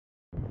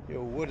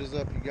Yo, what is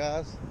up, you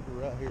guys?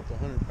 We're out here at the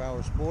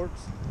Powersports.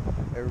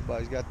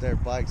 Everybody's got their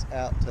bikes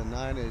out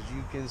tonight, as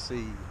you can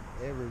see.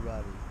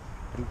 Everybody.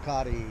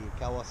 Ducati,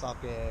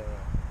 Kawasaki,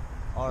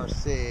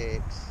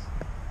 R6.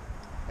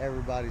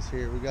 Everybody's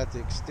here. We got the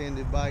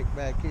extended bike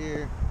back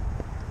here.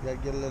 Got to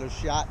get a little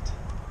shot.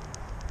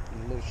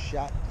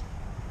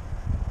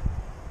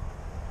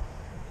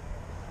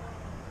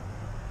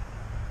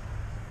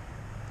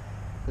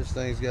 This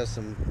thing's got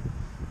some,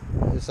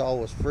 this all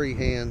was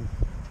freehand.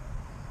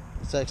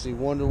 It's actually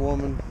Wonder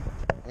Woman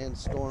and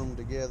Storm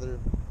together.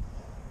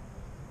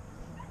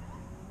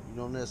 You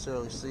don't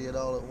necessarily see it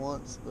all at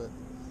once, but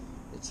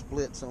it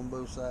splits on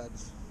both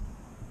sides.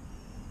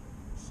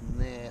 It's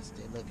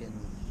nasty looking.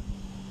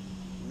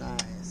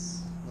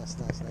 Nice. That's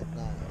nice.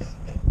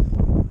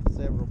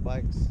 Several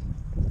bikes.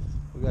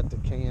 We got the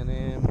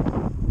Can-Am.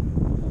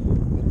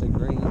 Got the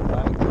green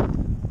bike.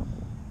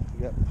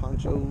 We got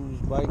Poncho's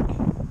bike.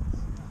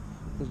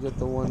 We got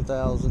the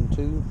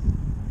 1002.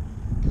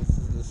 This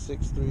is the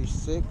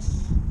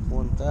 636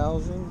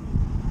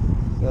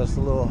 1000. Got us a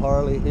little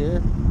Harley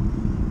here.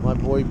 My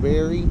boy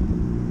Barry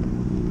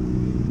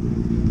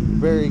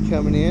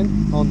coming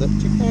in on the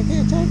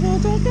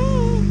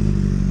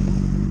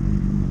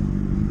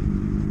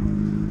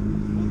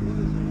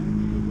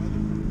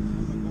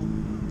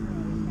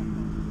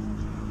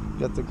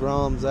Got the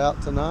Groms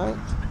out tonight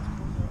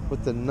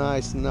with the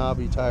nice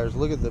knobby tires.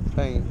 Look at the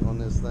paint on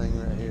this thing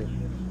right here.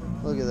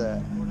 Look at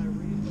that.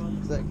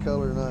 Is that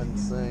color not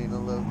insane? I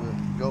love the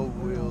gold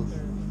wheels.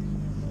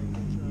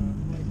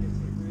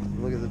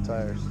 Look at the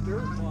tires.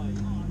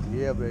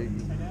 Yeah,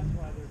 baby.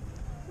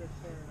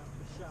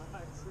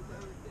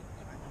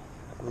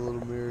 The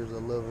little mirrors, I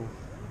love them.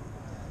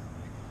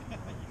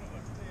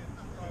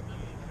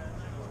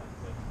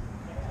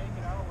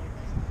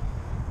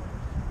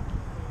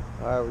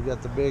 Alright, we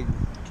got the big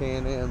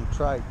Can-Am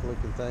trike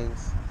looking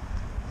things.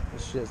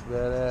 This shit's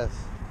badass.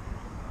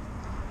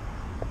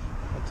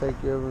 I'll take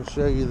you over and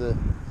show you the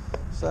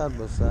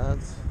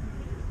side-by-sides.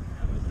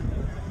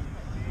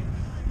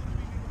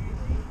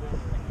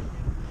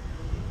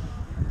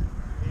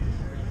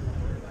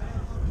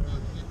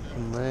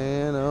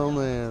 Man, oh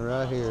man,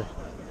 right here.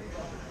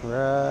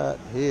 Right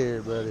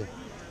here, buddy.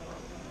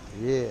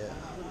 Yeah.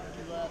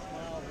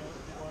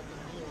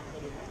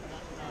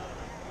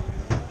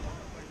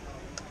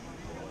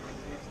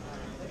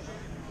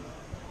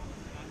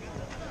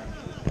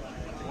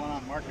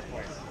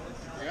 Marketplace.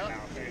 Yeah.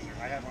 Now,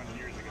 I had one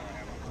years ago. I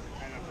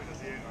ended up with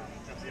a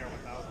FZR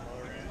 1000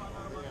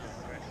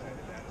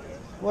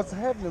 What's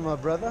happening, my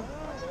brother?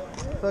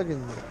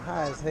 Fucking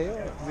high as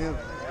hell.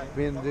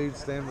 Being the dude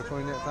standing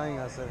between that thing,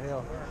 I said,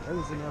 hell, there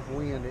was enough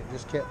wind, it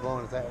just kept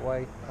blowing it that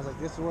way. I was like,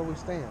 this is where we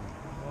stand.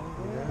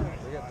 Yeah,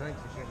 we got drinks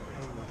and shit.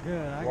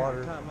 Good, I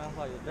water. got mouth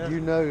like a desert.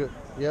 You know it.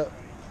 Yep.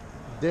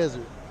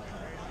 Desert.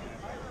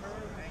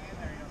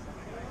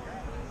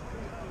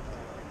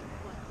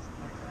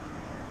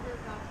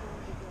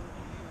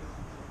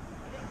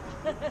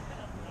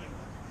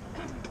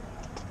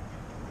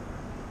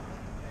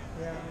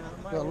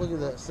 God, look at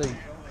that seat.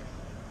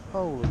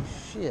 Holy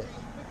shit.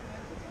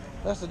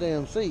 That's a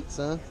damn seat,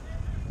 son.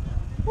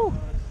 Woo.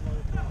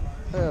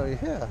 Hell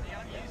yeah.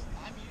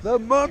 The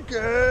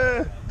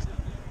monkey.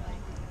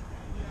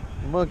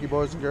 Monkey,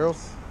 boys and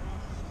girls.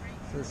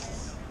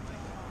 This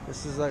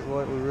is like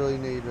what we really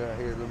need right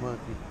here, the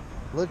monkey.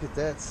 Look at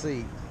that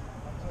seat.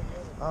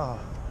 Oh,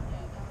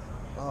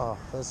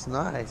 that's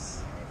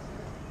nice.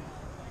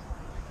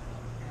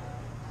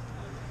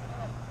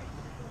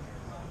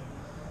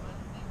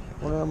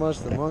 Wonder how much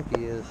the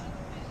monkey is.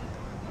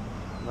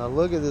 Now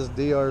look at this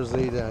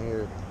DRZ down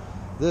here.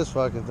 This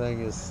fucking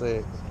thing is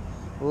sick.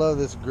 I love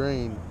this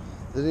green.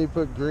 They need to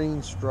put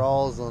green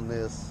straws on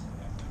this.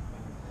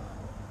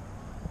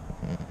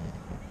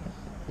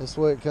 This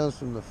way it comes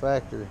from the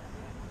factory.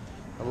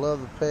 I love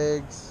the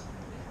pegs.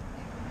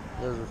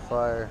 Those are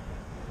fire.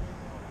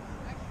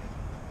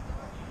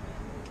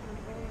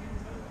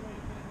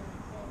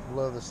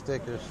 Love the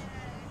stickers.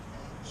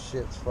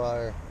 Shit's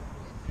fire.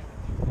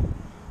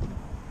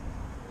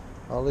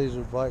 All these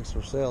are bikes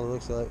for sale, it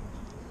looks like.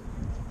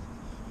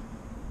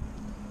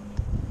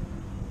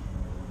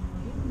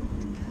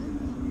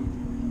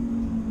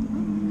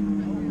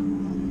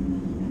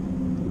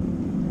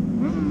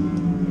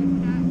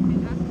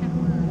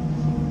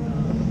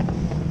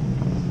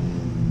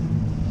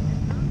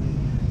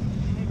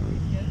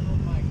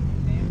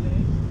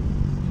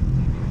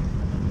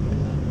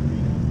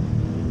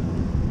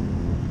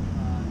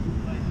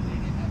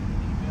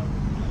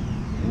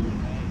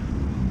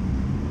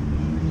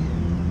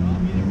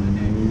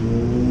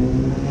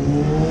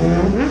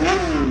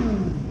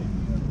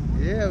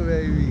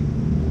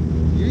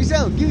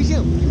 Give me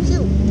some.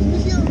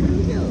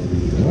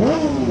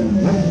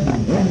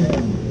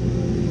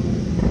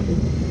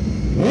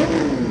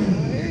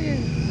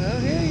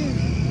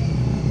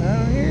 I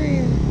don't hear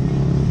you.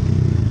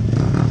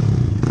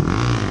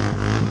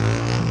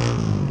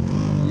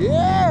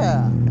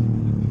 Yeah.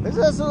 It's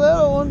just a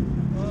little one.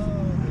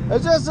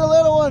 It's just a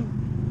little one.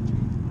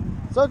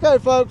 It's okay,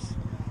 folks.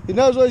 He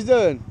knows what he's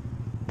doing.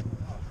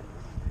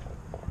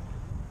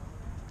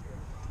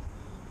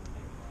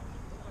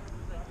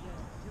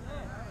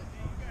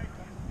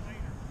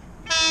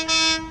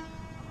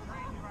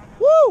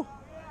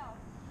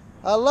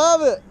 I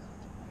love it.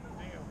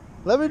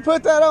 Let me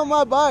put that on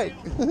my bike.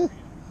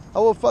 I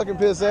will fucking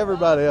piss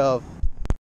everybody off.